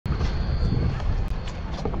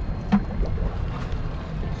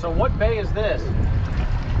So what bay is this?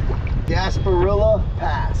 Gasparilla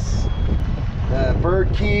Pass.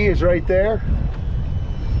 Bird Key is right there.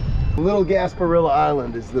 Little Gasparilla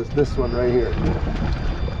Island is this one right here.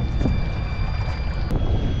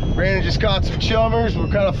 Brandon just caught some chummers. We're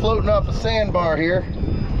kind of floating off a sandbar here.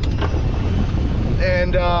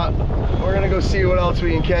 And we're gonna go see what else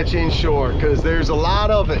we can catch inshore, because there's a lot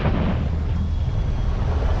of it.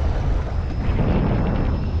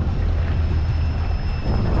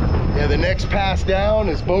 Yeah, the next pass down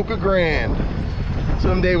is Boca Grande.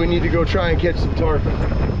 Someday we need to go try and catch some tarpon.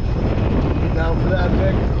 Down for that,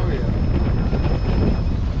 Vic? Oh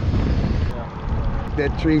yeah.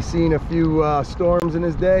 That tree's seen a few storms in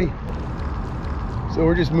his day. So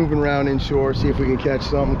we're just moving around inshore, see if we can catch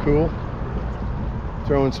something cool.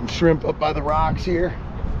 Throwing some shrimp up by the rocks here.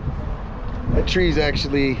 That tree's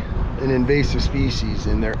actually an invasive species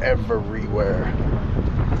and they're everywhere.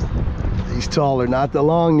 These taller, not the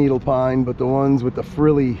long needle pine, but the ones with the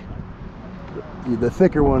frilly, the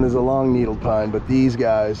thicker one is a long needle pine, but these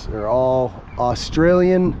guys are all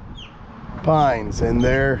Australian pines and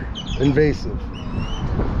they're invasive.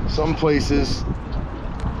 Some places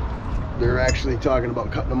they're actually talking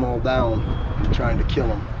about cutting them all down and trying to kill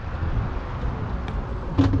them.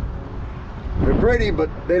 They're pretty, but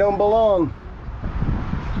they don't belong.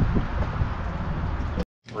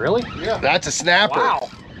 Really? Yeah. That's a snapper. Wow.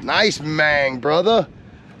 Nice mang, brother.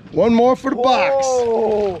 One more for the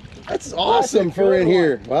box. That's awesome for in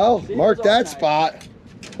here. Well, mark that spot.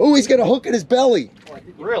 Oh, he's got a hook in his belly.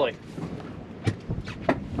 Really?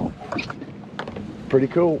 Pretty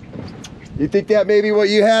cool. You think that may be what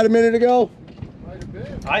you had a minute ago?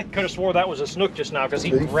 I could have swore that was a snook just now because he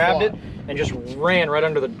grabbed it and just ran right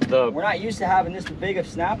under the... We're not used to having this big of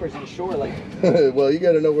snappers inshore. Like. Well, you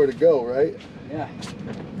got to know where to go, right? Yeah.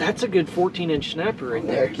 That's a good 14-inch snapper right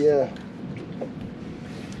there. Heck yeah.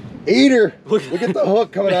 Eater! Look at the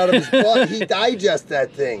hook coming out of his butt. He digests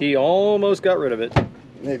that thing. He almost got rid of it.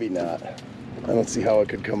 Maybe not. I don't see how it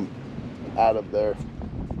could come out of there.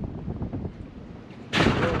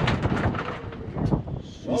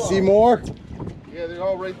 You see more? Yeah, they're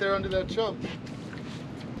all right there under that chunk.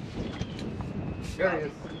 There he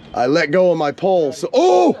is. I let go of my pole, so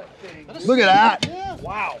look at that! Yeah.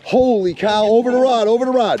 Wow. Holy cow! Over the rod, over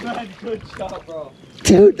the rod. Good shot, bro.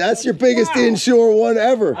 Dude, that's your biggest inshore one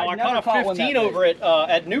ever. I caught a 15 over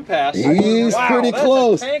at New Pass. He's pretty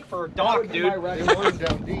close. That's a tank for a dock, dude.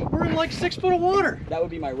 Down deep. We're in like 6 foot of water. That would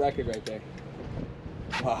be my record right there.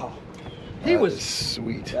 Wow. He That was is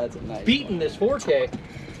sweet. That's a nice beating this 4K. I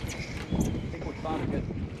think we found a good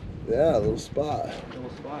Yeah, a little spot. little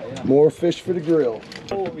spot, yeah. More fish for the grill.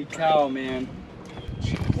 Holy cow, man.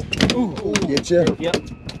 Ooh. Get ya? Yep.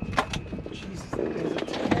 Jesus, that is a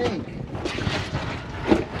tank.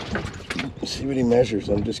 See what he measures.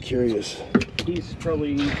 I'm just curious. He's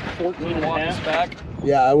probably 14 and a half. Back.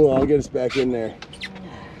 Yeah, I will. I'll get us back in there.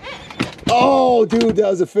 Oh, dude, that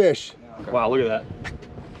was a fish. Wow, look at that.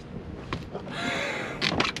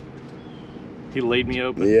 He laid me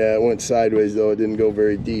open. Yeah, it went sideways though. It didn't go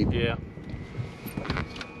very deep. Yeah.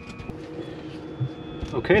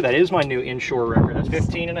 Okay, that is my new inshore record. That's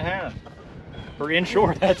 15 and a half. For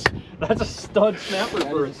inshore, that's a stud snapper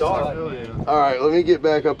for a dog. All right, let me get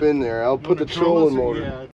back up in there. I'll put the trolling motor.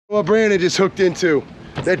 Yeah. What Brandon just hooked into.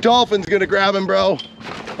 That dolphin's gonna grab him, bro.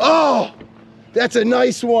 Oh, that's a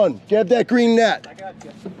nice one. Grab that green net. I got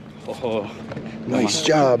you. Oh, Nice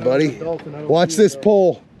job, buddy. Watch this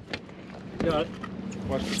pole. got it.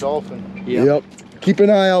 Watch the dolphin. Yep. Keep an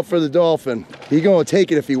eye out for the dolphin. He gonna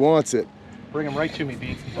take it if he wants it. Bring him right to me,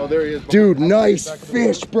 B. Oh, there he is. Dude, nice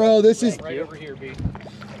fish, bro. This is Right over here, B.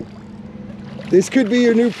 this could be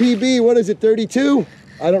your new PB. What is it, 32?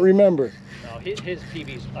 I don't remember. No, his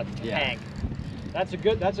PB's a tank. That's a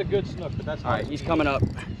good snook, but that's All right, he's coming up.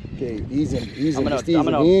 Okay, easy, easy, I'm gonna- just easy. I'm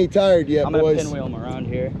gonna- He ain't tired yet, I'm gonna boys. pinwheel him around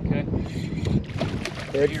here. Okay.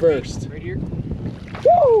 Head Here, first. B. Right here.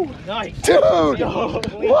 Woo! Nice. Dude!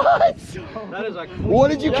 What? That is a clean,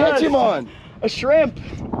 What did you catch him on? A shrimp.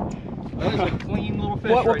 That is a clean little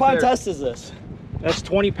fish. What right pound there. test is this? That's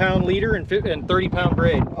 20-pound leader and 30-pound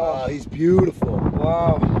braid. Oh, he's beautiful.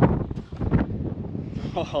 Wow.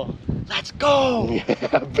 Oh, Let's go.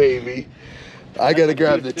 Yeah, baby. I gotta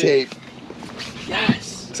grab the tape.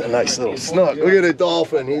 Yes. It's a nice little snook. Look at the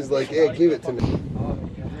dolphin. He's like, hey, give it to me.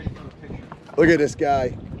 Look at this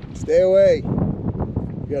guy. Stay away.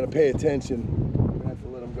 You gotta pay attention. We're gonna have to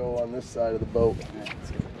let him go on this side of the boat.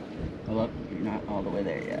 Hold up, you're not all the way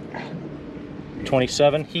there yet.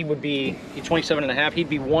 27. He's 27 and a half. He'd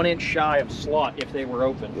be 1 inch shy of slot if they were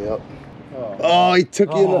open. Yep. Oh, he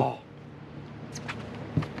took you in the...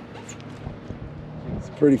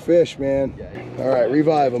 pretty fish, man. All right,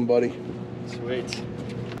 revive him, buddy. Sweet.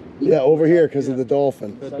 Yeah, over here because of the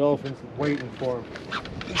dolphin. The dolphin's waiting for him.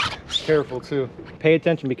 Careful too. Pay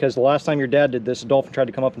attention, because the last time your dad did this, a dolphin tried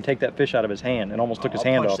to come up and take that fish out of his hand and almost took his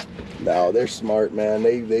hand off. No, they're smart, man.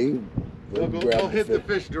 They'll They'll hit the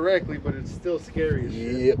fish directly, but it's still scary as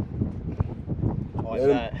shit. Yep.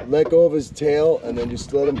 Like Let go of his tail and then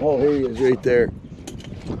just let him hold. Here he is, right there.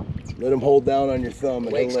 Let him hold down on your thumb.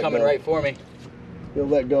 And Wake's he'll let coming go. right for me. He'll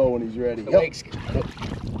let go when he's ready. The Yep. wake's...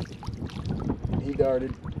 He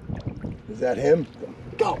darted. Is that him?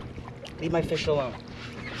 Go! Leave my fish alone.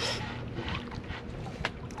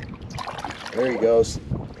 There he goes.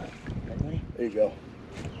 There you go.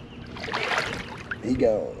 He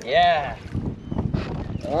gone. Yeah.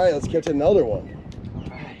 All right, let's catch another one.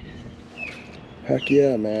 Heck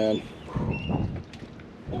yeah, man.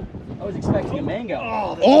 I was expecting a mango.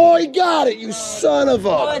 Oh, he got it, you son of a...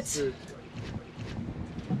 What?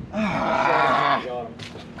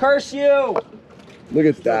 Curse you! Look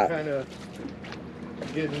at that. Kind of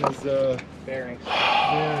getting his bearings.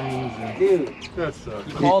 bearings and Dude. that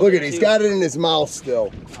sucks. Look at it, he's got it in his mouth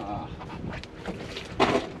still.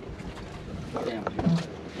 Damn.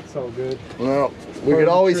 It's all good. Well, we could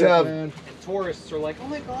always have... Man. Tourists are like, oh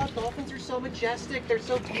my god, dolphins are so majestic, they're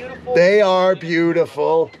so beautiful. They are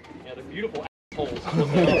beautiful. Yeah, they're beautiful assholes.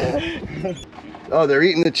 Oh, they're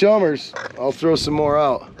eating the chummers. I'll throw some more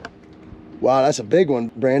out. Wow, that's a big one,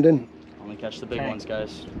 Brandon. Only catch the big ones,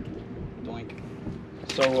 guys. Doink.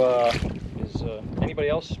 So, is anybody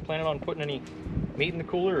else planning on putting any meat in the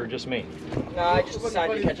cooler, or just me? No, I just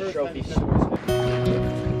decided to catch a trophy.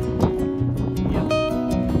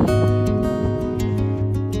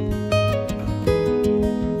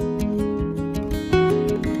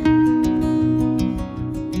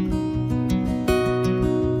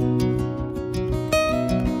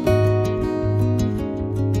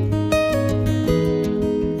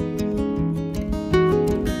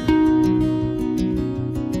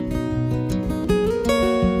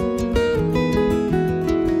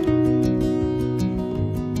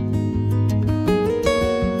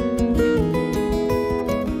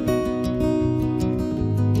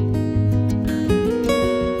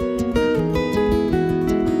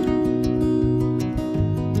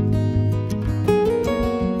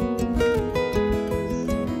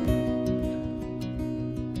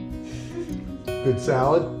 Good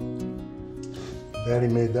salad. Daddy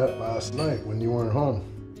made that last night when you weren't home.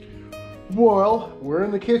 Well, we're in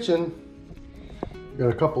the kitchen. Got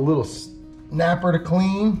a couple little snapper to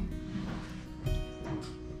clean.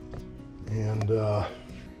 And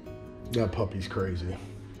that puppy's crazy.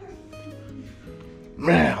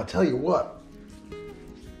 Man, I'll tell you what.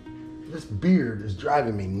 This beard is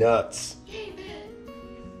driving me nuts.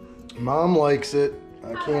 Mom likes it.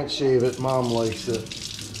 I can't shave it. Mom likes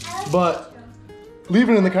it. But leave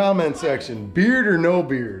it in the comment section. Beard or no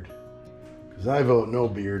beard? Because I vote no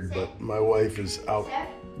beard, but my wife is out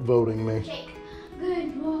voting me. Shake.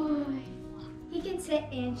 Good boy. He can sit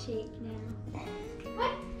and shake now.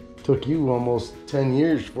 What? Took you almost 10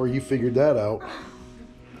 years before you figured that out.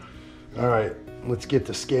 All right, let's get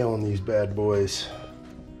to scaling these bad boys.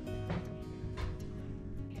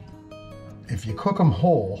 If you cook them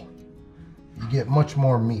whole, you get much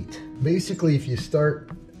more meat. Basically, if you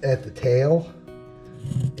start at the tail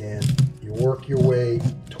and you work your way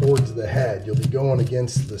towards the head, you'll be going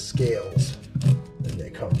against the scales and they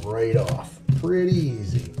come right off. Pretty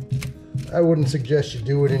easy. I wouldn't suggest you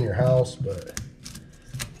do it in your house, but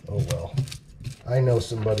oh well. I know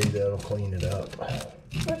somebody that'll clean it up.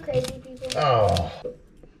 We're crazy people. Oh,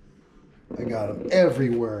 I got them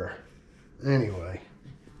everywhere. Anyway.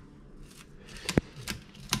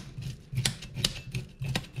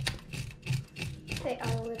 They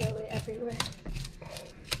are literally everywhere.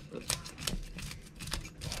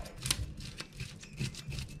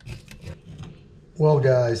 Well,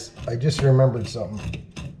 guys, I just remembered something.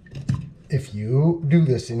 If you do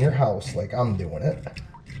this in your house like I'm doing it,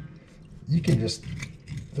 you can just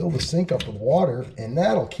fill the sink up with water and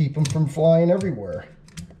that'll keep them from flying everywhere.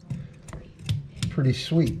 Pretty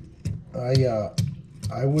sweet.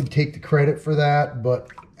 I would take the credit for that,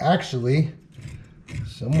 but actually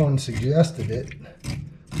someone suggested it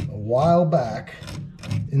a while back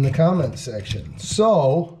in the comment section.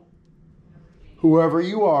 So whoever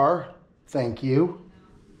you are, thank you.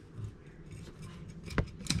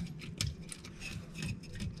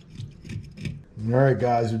 All right,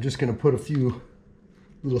 guys, we're just gonna put a few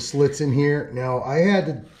little slits in here. Now, I had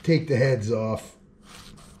to take the heads off.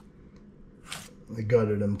 I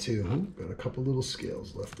gutted them too. Ooh, got a couple little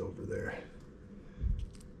scales left over there.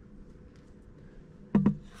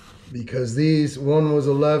 because these, one was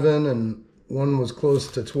 11 and one was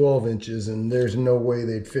close to 12 inches, and there's no way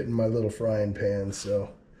they'd fit in my little frying pan, so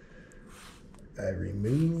I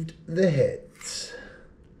removed the heads.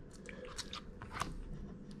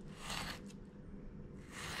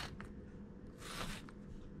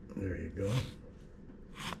 There you go.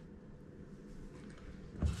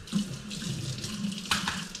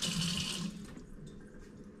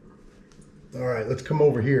 All right, let's come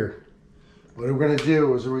over here. What we're gonna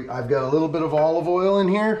do is I've got a little bit of olive oil in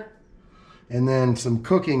here and then some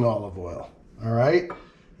cooking olive oil, all right?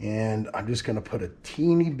 And I'm just gonna put a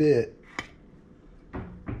teeny bit of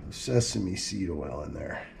sesame seed oil in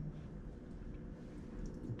there.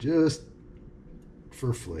 Just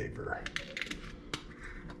for flavor.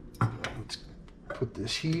 Let's put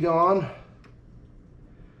this heat on.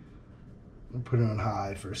 I'll put it on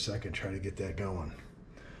high for a second, try to get that going.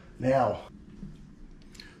 Now,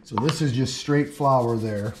 so this is just straight flour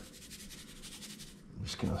there. I'm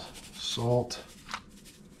just gonna salt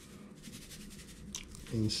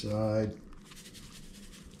inside,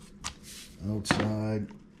 outside,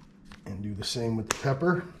 and do the same with the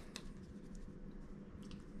pepper.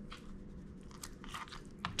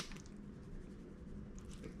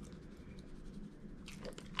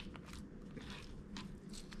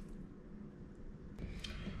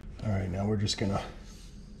 All right, now we're just gonna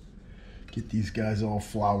get these guys all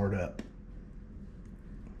floured up.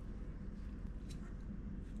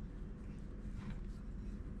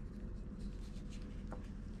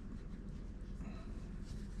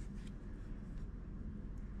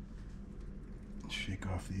 Shake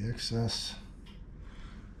off the excess.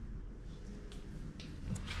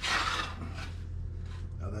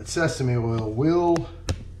 Now that sesame oil will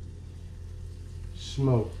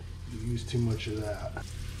smoke. You use too much of that.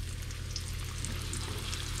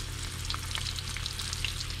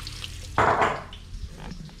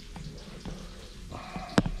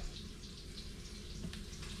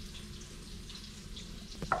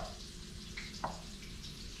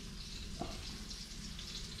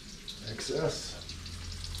 Excess.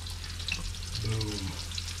 Boom.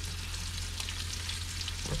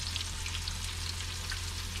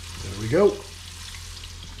 There we go.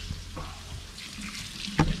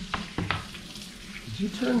 Did you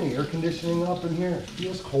turn the air conditioning up in here? It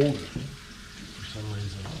feels colder for some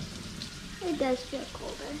reason. It does feel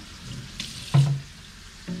colder.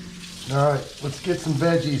 All right, let's get some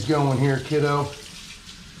veggies going here, kiddo.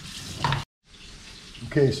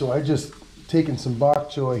 Okay, so I just taken some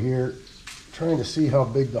bok choy here, trying to see how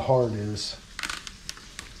big the heart is.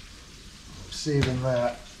 I'm saving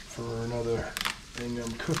that for another thing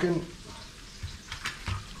I'm cooking.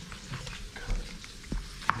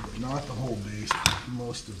 But not the whole base, but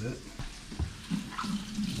most of it.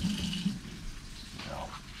 Now,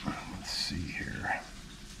 let's see here.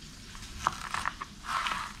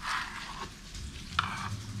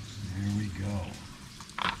 There we go.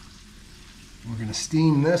 We're gonna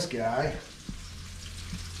steam this guy.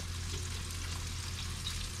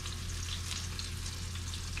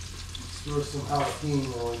 Throw some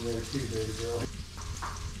jalapeno in there too, baby girl.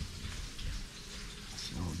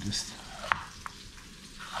 So just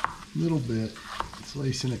a little bit,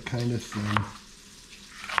 slicing it kind of thin.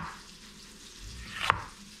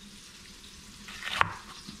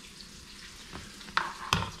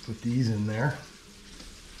 Let's put these in there.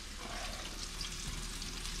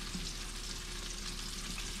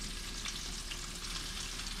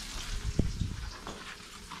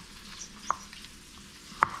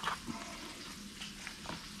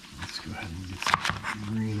 Go ahead and get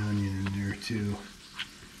some green onion in there too.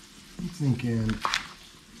 I'm thinking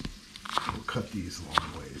we'll cut these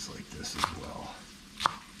long ways like this as well.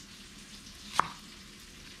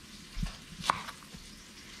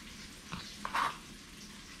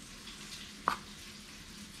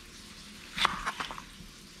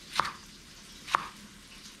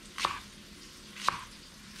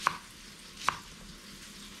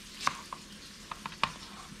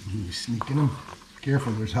 You sneaking them.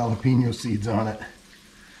 Careful, there's jalapeno seeds on it.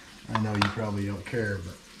 I know you probably don't care,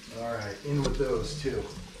 but all right, in with those too.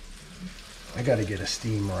 I got to get a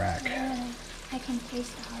steam rack. I can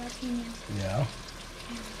taste the jalapeno. Yeah?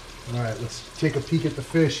 All right, let's take a peek at the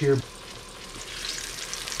fish here.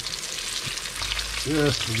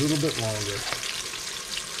 Just a little bit longer.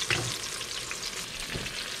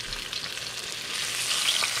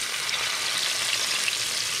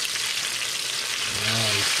 Now,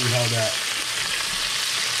 you see how that...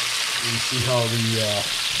 You see how the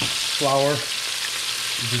flour,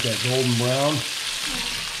 you get that golden brown?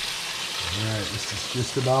 All right, this is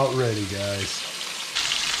just about ready, guys.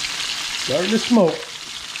 Starting to smoke.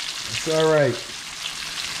 That's all right.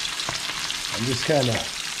 I'm just kind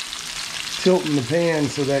of tilting the pan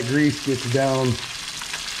so that grease gets down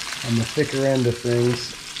on the thicker end of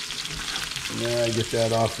things. And now I get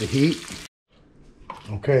that off the heat.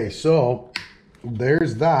 Okay, so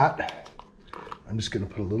there's that. I'm just gonna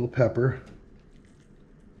put a little pepper.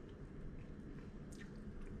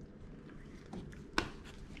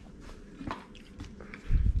 A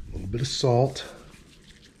little bit of salt.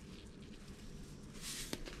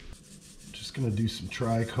 Just gonna do some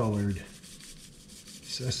tri-colored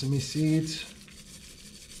sesame seeds.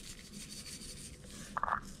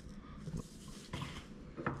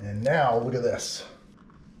 And now look at this.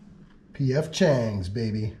 P.F. Chang's,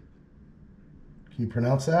 baby. Can you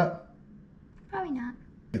pronounce that? Probably not.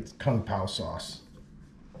 It's Kung Pao sauce.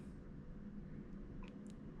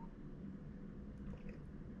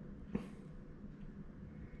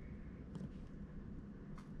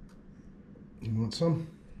 You want some?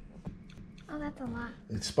 Oh, that's a lot.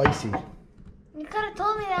 It's spicy. You could have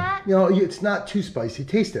told me that. You know, it's not too spicy.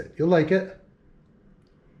 Taste it. You'll like it.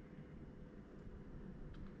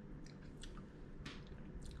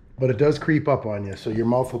 But it does creep up on you, so your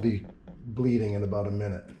mouth will be bleeding in about a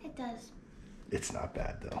minute. It does. It's not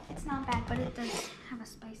bad, though. It's not bad, but it does have a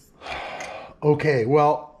spice. Okay,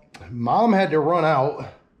 well, Mom had to run out.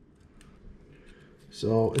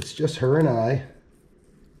 So it's just her and I.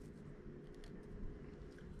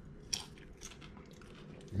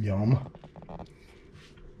 Yum.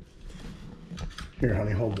 Here,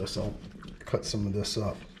 honey, hold this. I'll cut some of this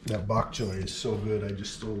up. That bok choy is so good. I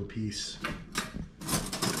just stole a piece.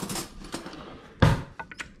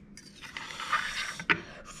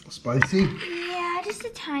 Spicy? Yeah, just a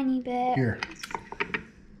tiny bit. Here.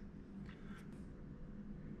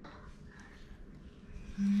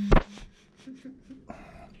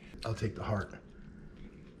 I'll take the heart.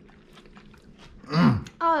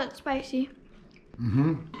 Oh, it's spicy.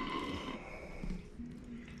 Mm-hmm.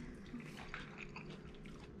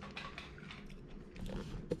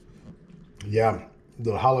 Yeah,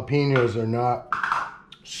 the jalapenos are not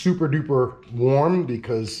super duper warm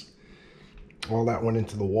because all that went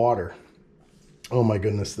into the water. Oh my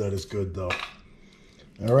goodness, that is good though.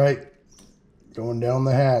 All right, going down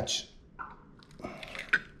the hatch.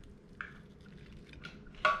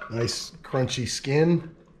 Nice crunchy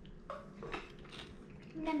skin.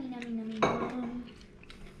 Nummy, nummy, nummy, nummy.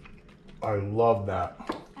 I love that.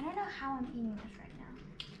 I don't know how I'm eating this right now.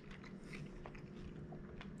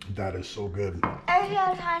 That is so good. It's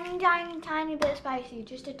a tiny, tiny, tiny bit spicy.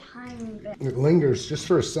 Just a tiny bit. It lingers just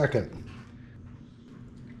for a second.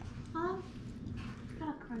 Huh? It's got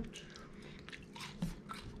a crunch.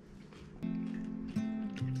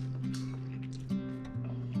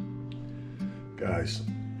 Guys,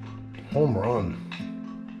 home run.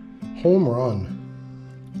 Home run.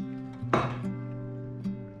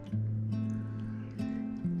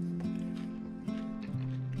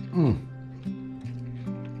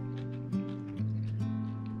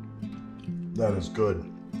 That is good.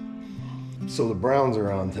 So the Browns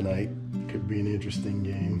are on tonight. Could be an interesting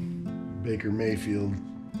game. Baker Mayfield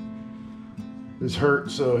is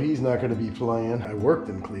hurt, so he's not going to be playing. I worked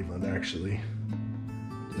in Cleveland, actually.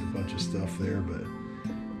 Did a bunch of stuff there, but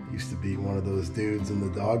used to be one of those dudes in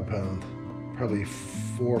the dog pound. Probably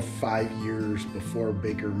 4 or 5 years before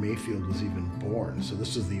Baker Mayfield was even born. So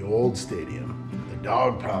this was the old stadium, the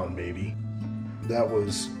dog pound, baby. That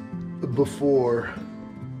was before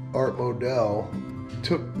Art Modell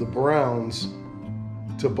took the Browns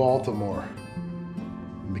to Baltimore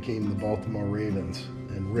and became the Baltimore Ravens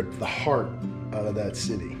and ripped the heart out of that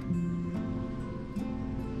city.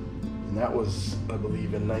 And that was, I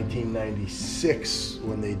believe, in 1996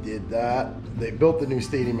 when they did that. They built the new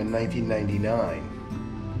stadium in 1999.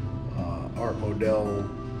 Art Modell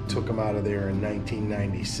took them out of there in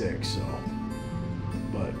 1996. So,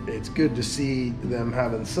 but it's good to see them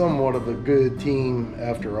having somewhat of a good team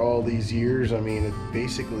after all these years. I mean,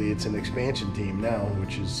 basically it's an expansion team now,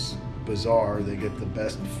 which is bizarre. They get the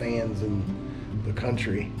best fans in the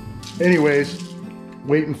country. Anyways,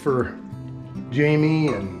 waiting for Jamie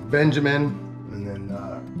and Benjamin, and then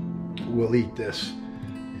we'll eat this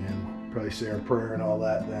and probably say our prayer and all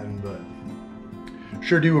that then. But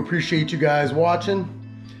sure do appreciate you guys watching,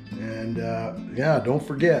 and yeah, don't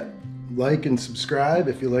forget, like and subscribe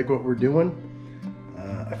if you like what we're doing.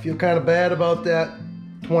 I feel kind of bad about that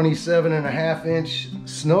 27.5-inch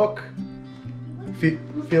Snook.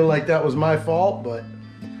 Feel like that was my fault, but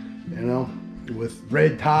you know, with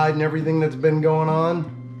red tide and everything that's been going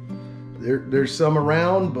on, there's some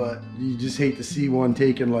around, but you just hate to see one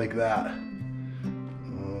taken like that.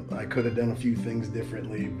 I could have done a few things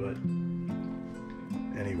differently, but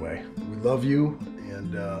Anyway, we love you,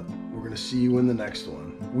 and we're going to see you in the next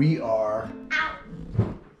one. We are out.